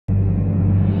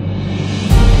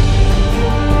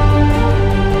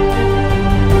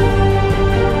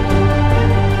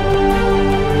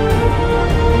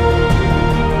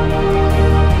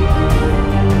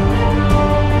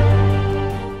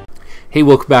Hey,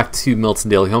 welcome back to Milton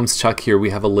Daily Homes. Chuck here.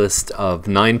 We have a list of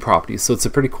 9 properties, so it's a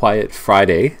pretty quiet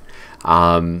Friday.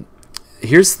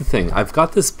 Here's the thing. I've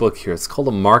got this book here. It's called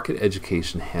a Market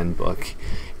Education Handbook,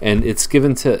 and it's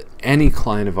given to any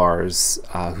client of ours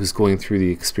who's going through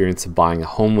the experience of buying a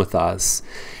home with us.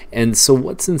 And so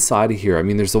what's inside of here? I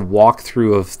mean, there's a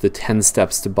walkthrough of the 10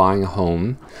 steps to buying a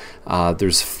home.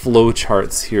 There's flow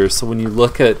charts here. So when you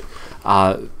look at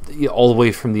all the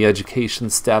way from the education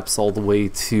steps all the way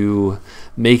to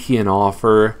making an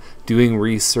offer, doing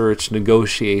research,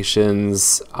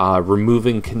 negotiations,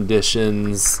 removing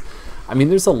conditions. I mean,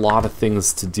 there's a lot of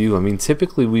things to do. I mean,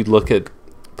 typically we look at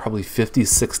probably 50,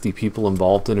 60 people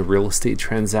involved in a real estate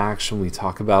transaction. We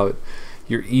talk about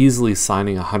you're easily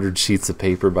signing 100 sheets of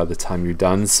paper by the time you're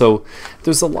done. So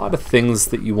there's a lot of things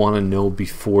that you want to know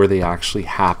before they actually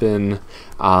happen.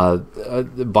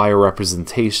 Buyer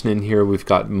representation in here. We've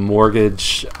got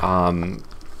mortgage,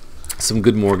 some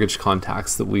good mortgage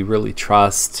contacts that we really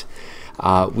trust.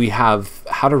 We have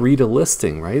how to read a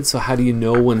listing, right? So how do you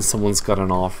know when someone's got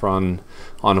an offer on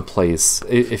a place?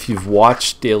 If you've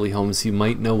watched Daily Homes, you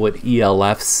might know what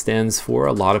ELF stands for.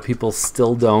 A lot of people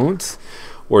still don't.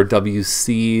 Or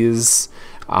WCs,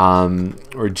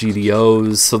 or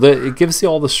GDOs. So that it gives you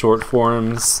all the short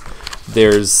forms.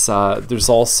 There's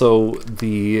also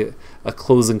a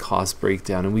closing cost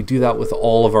breakdown, and we do that with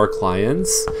all of our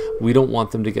clients. We don't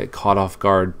want them to get caught off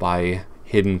guard by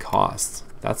hidden costs.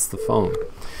 That's the phone.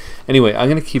 Anyway, I'm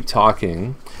going to keep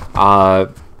talking.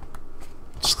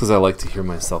 Just because I like to hear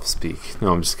myself speak.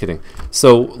 No, I'm just kidding.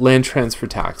 So land transfer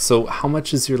tax. So how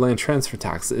much is your land transfer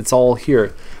tax? It's all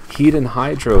here. Heat and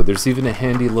hydro. There's even a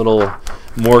handy little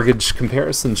mortgage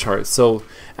comparison chart. So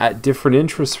at different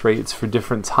interest rates for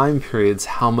different time periods,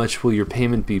 how much will your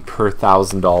payment be per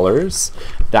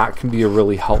 $1,000? That can be a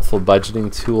really helpful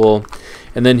budgeting tool.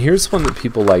 And then here's one that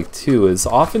people like too, is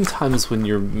oftentimes when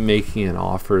you're making an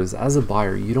offer as a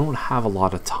buyer, you don't have a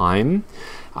lot of time.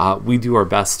 We do our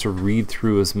best to read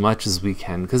through as much as we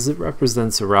can because it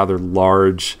represents a rather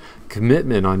large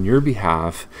commitment on your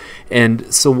behalf.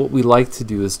 And so what we like to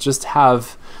do is just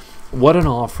have what an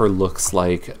offer looks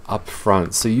like up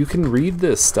front. So you can read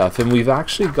this stuff, and we've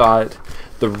actually got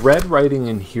the red writing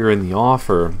in here in the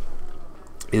offer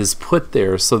is put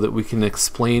there so that we can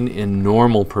explain in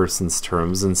normal person's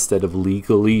terms instead of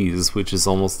legalese, which is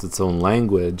almost its own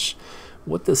language,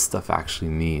 what this stuff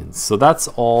actually means. So that's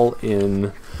all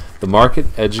in the Market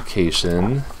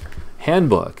Education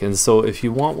Handbook. And so if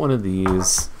you want one of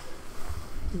these,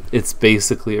 it's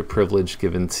basically a privilege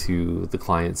given to the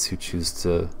clients who choose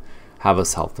to have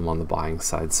us help them on the buying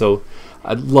side. So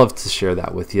I'd love to share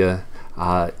that with you.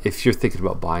 If you're thinking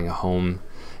about buying a home,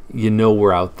 you know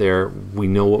we're out there, we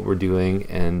know what we're doing,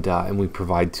 and we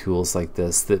provide tools like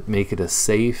this that make it a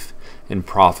safe and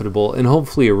profitable and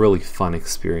hopefully a really fun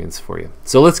experience for you.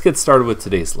 So let's get started with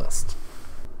today's list.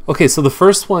 Okay, so the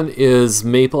first one is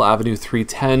Maple Avenue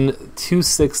 310,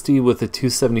 $260 with a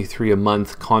 $273 a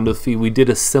month condo fee. We did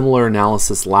a similar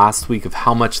analysis last week of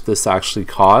how much this actually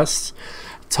costs.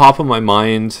 Top of my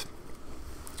mind,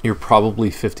 you're probably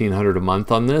 $1,500 a month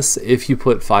on this if you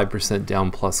put 5%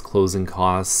 down plus closing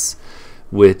costs,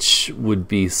 which would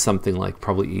be something like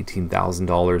probably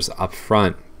 $18,000 up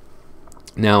front.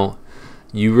 Now,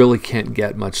 you really can't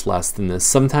get much less than this.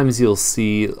 Sometimes you'll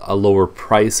see a lower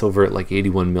price over at like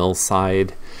 81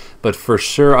 Millside, but for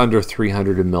sure under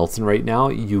 300 in Milton right now,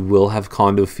 you will have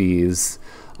condo fees.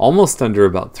 Almost under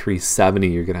about 370,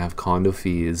 you're going to have condo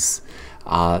fees.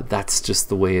 That's just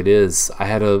the way it is. I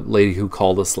had a lady who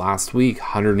called us last week,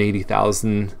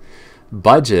 180,000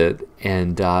 budget,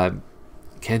 and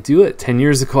can't do it. 10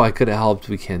 years ago I could have helped.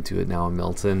 We can't do it now in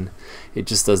Milton. It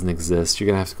just doesn't exist. You're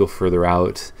gonna have to go further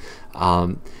out.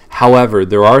 However,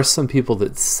 there are some people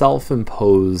that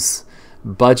self-impose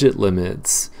budget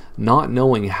limits, not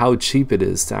knowing how cheap it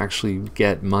is to actually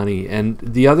get money. And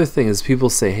the other thing is people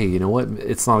say, hey, you know what,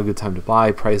 it's not a good time to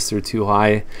buy, prices are too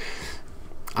high.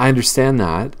 I understand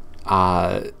that.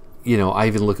 You know, I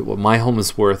even look at what my home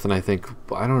is worth and I think,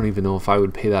 I don't even know if I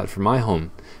would pay that for my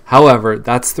home. However,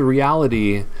 that's the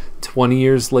reality. 20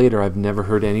 years later, I've never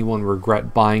heard anyone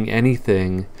regret buying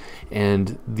anything.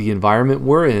 And the environment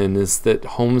we're in is that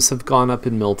homes have gone up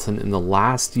in Milton in the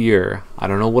last year. I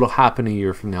don't know what'll happen a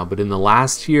year from now, but in the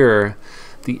last year,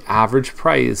 the average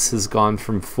price has gone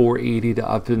from $480 to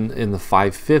up in the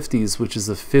 550s, which is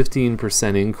a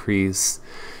 15% increase,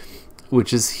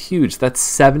 which is huge. That's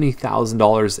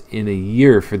 $70,000 in a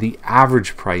year for the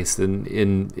average price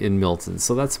in Milton.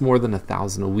 So that's more than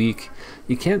 $1,000 a week.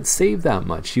 You can't save that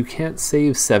much. You can't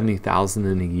save $70,000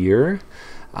 in a year.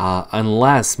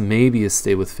 unless maybe you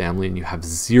stay with family and you have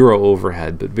zero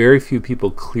overhead, but very few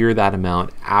people clear that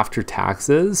amount after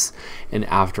taxes and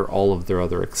after all of their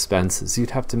other expenses.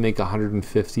 You'd have to make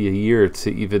 $150 a year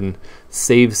to even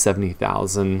save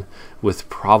 $70,000 with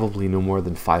probably no more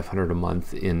than $500 a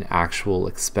month in actual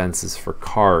expenses for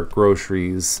car,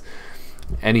 groceries,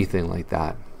 anything like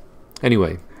that.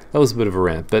 Anyway, that was a bit of a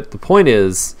rant, but the point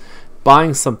is,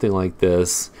 buying something like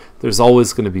this, there's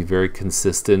always going to be very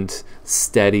consistent,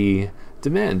 steady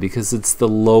demand because it's the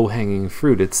low-hanging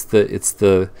fruit. It's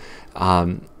the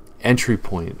entry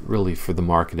point really for the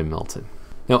market in Milton.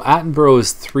 Now, Attenborough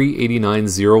is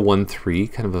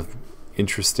 $389,013, kind of an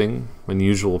interesting,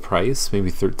 unusual price. Maybe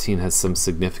 13 has some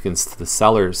significance to the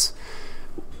sellers.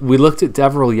 We looked at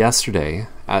Deverell yesterday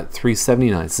at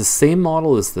 $379. It's the same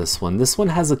model as this one. This one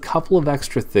has a couple of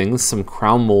extra things, some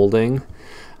crown molding,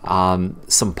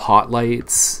 some pot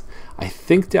lights. I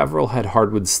think Deverell had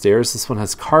hardwood stairs. This one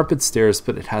has carpet stairs,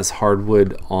 but it has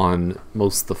hardwood on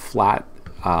most of the flat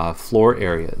floor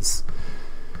areas.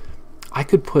 I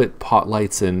could put pot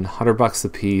lights in, $100 a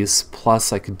piece,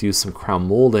 plus I could do some crown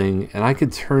molding, and I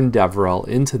could turn Deverell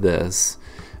into this,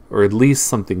 or at least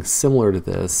something similar to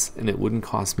this, and it wouldn't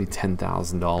cost me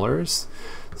 $10,000.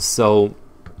 So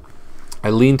I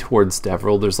lean towards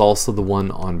Deverell. There's also the one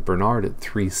on Bernard at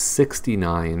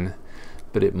 $369,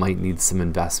 but it might need some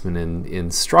investment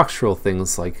in structural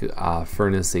things like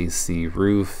furnace, AC,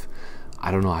 roof.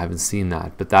 I don't know, I haven't seen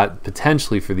that, but that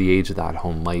potentially for the age of that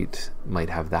home might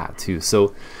have that too.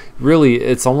 So really,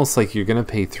 it's almost like you're going to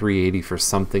pay $380 for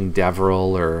something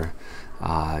Deverell or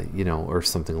or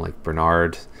something like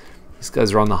Bernard. These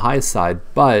guys are on the high side,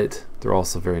 but they're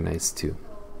also very nice too.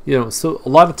 So a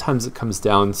lot of times it comes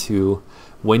down to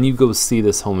when you go see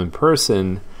this home in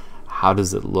person, how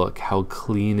does it look? How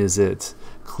clean is it?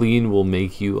 Clean will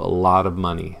make you a lot of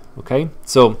money. Okay,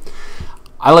 so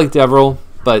I like Deverell,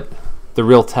 but the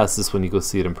real test is when you go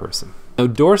see it in person. Now,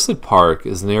 Dorset Park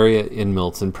is an area in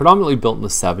Milton, predominantly built in the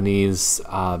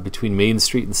 70s, between Main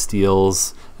Street and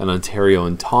Steeles and Ontario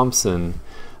and Thompson.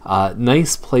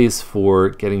 Nice place for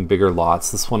getting bigger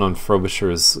lots. This one on Frobisher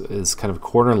is kind of a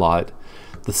corner lot.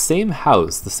 The same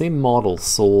house, the same model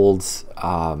sold,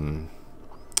 I'm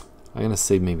going to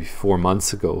say maybe 4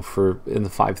 months ago in the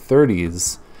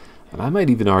 530s. And I might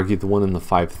even argue the one in the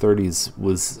 530s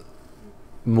was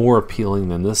more appealing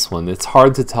than this one. It's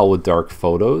hard to tell with dark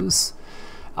photos.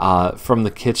 From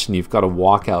the kitchen, you've got a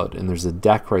walkout and there's a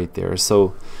deck right there.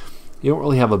 So you don't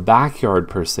really have a backyard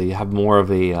per se. You have more of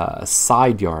a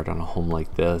side yard on a home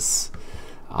like this.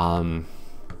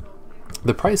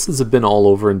 The prices have been all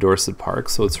over in Dorset Park,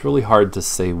 so it's really hard to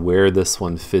say where this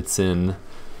one fits in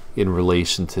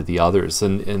relation to the others.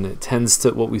 And it tends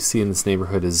to, what we see in this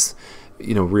neighborhood is,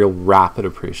 real rapid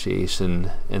appreciation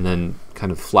and then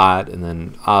kind of flat and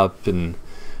then up and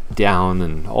down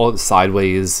and all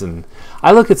sideways. And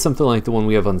I look at something like the one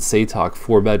we have on Saytalk,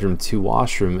 4-bedroom,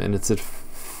 2-washroom, and it's at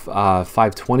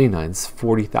 $529, it's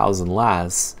 $40,000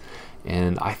 less,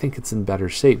 and I think it's in better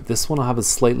shape. This one will have a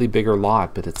slightly bigger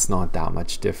lot, but it's not that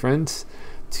much different.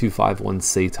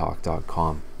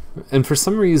 251saytalk.com. And for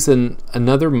some reason,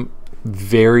 another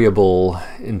variable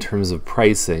in terms of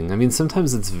pricing, I mean,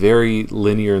 sometimes it's very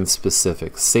linear and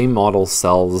specific. Same model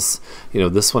sells,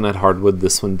 this one had hardwood,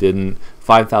 this one didn't,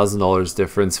 $5,000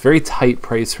 difference, very tight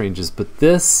price ranges. But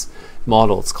this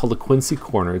model, it's called a Quincy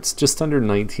Corner, it's just under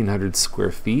 1,900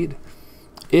 square feet.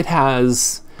 It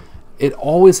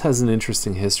always has an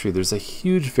interesting history. There's a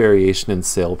huge variation in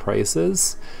sale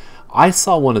prices. I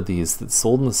saw one of these that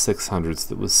sold in the 600s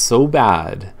that was so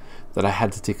bad that I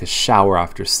had to take a shower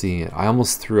after seeing it. I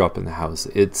almost threw up in the house.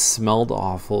 It smelled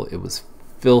awful. It was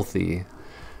filthy.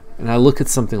 And I look at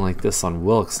something like this on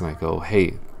Wilks and I go,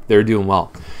 hey, they're doing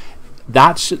well.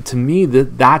 That should be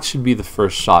the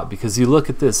first shot, because you look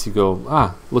at this, you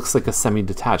go, looks like a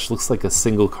semi-detached, looks like a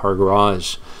single car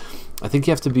garage. I think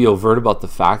you have to be overt about the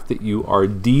fact that you are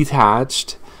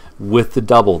detached with the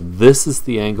double. This is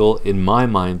the angle in my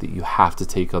mind that you have to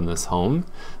take on this home,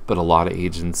 but a lot of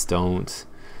agents don't.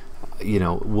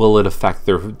 Will it affect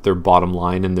their bottom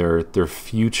line and their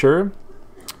future?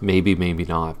 Maybe, maybe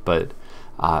not. But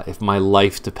if my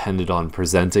life depended on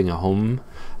presenting a home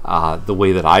the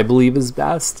way that I believe is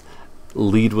best,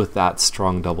 lead with that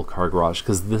strong double car garage,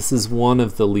 because this is one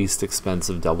of the least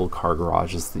expensive double car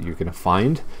garages that you're going to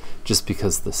find, just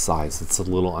because of the size. It's a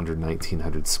little under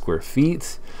 1,900 square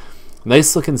feet.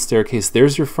 Nice looking staircase.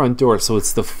 There's your front door, so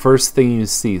it's the first thing you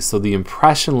see. So the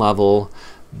impression level,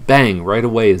 bang, right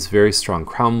away is very strong.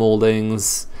 Crown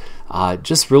moldings,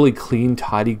 just really clean,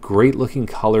 tidy, great looking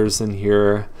colors in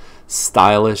here,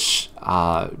 stylish,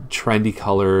 trendy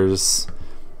colors.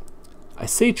 I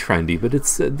say trendy, but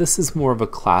it's this is more of a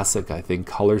classic, I think,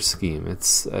 color scheme.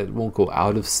 It won't go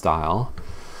out of style.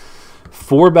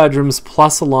 4 bedrooms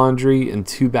plus a laundry and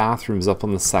 2 bathrooms up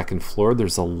on the second floor.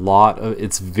 There's a lot of,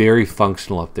 it's very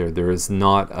functional up there. There is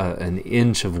not an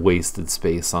inch of wasted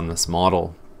space on this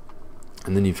model.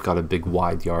 And then you've got a big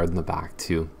wide yard in the back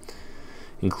too,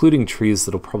 including trees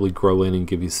that'll probably grow in and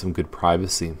give you some good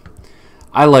privacy.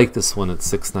 I like this one at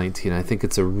 $619. I think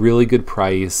it's a really good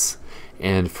price.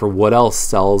 And for what else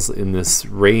sells in this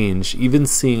range, even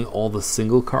seeing all the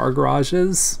single car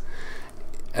garages,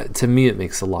 to me it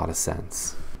makes a lot of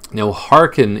sense. Now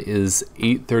Harkin is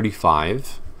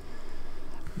 $835.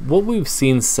 What we've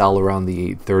seen sell around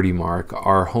the $830 mark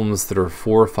are homes that are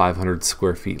 400 or 500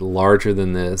 square feet larger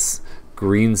than this,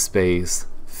 green space,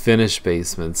 finished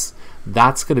basements.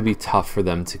 That's going to be tough for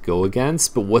them to go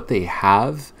against, but what they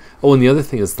have, oh, and the other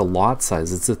thing is the lot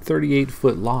size. It's a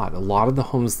 38-foot lot. A lot of the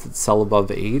homes that sell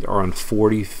above 8 are on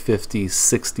 40, 50,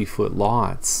 60-foot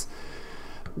lots.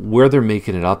 Where they're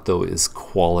making it up, though, is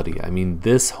quality. I mean,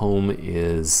 this home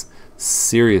is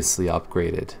seriously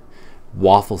upgraded.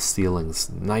 Waffle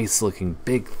ceilings, nice looking,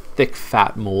 big, thick,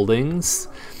 fat moldings,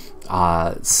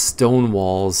 stone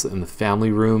walls in the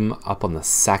family room up on the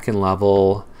second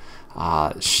level,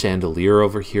 chandelier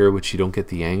over here, which you don't get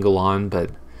the angle on, but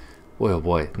boy, oh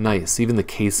boy, nice. Even the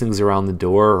casings around the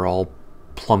door are all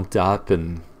plumped up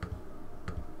and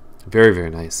very, very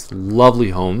nice.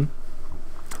 Lovely home.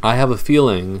 I have a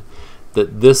feeling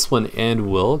that this one and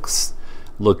Wilks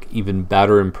look even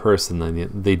better in person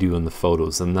than they do in the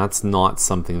photos, and that's not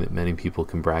something that many people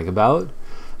can brag about.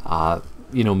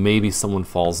 You know, maybe someone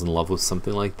falls in love with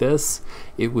something like this.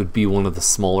 It would be one of the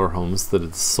smaller homes that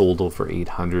have sold over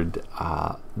 800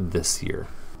 this year.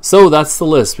 So that's the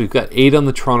list. We've got 8 on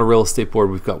the Toronto Real Estate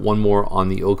Board. We've got 1 more on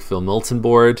the Oakville Milton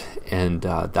board, and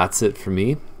that's it for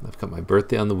me. I've got my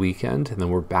birthday on the weekend, and then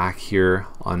we're back here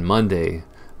on Monday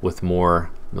with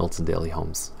more Milton Daily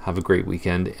Homes. Have a great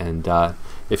weekend, and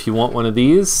if you want one of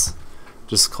these,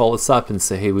 just call us up and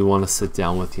say, hey, we want to sit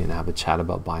down with you and have a chat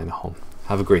about buying a home.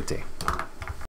 Have a great day.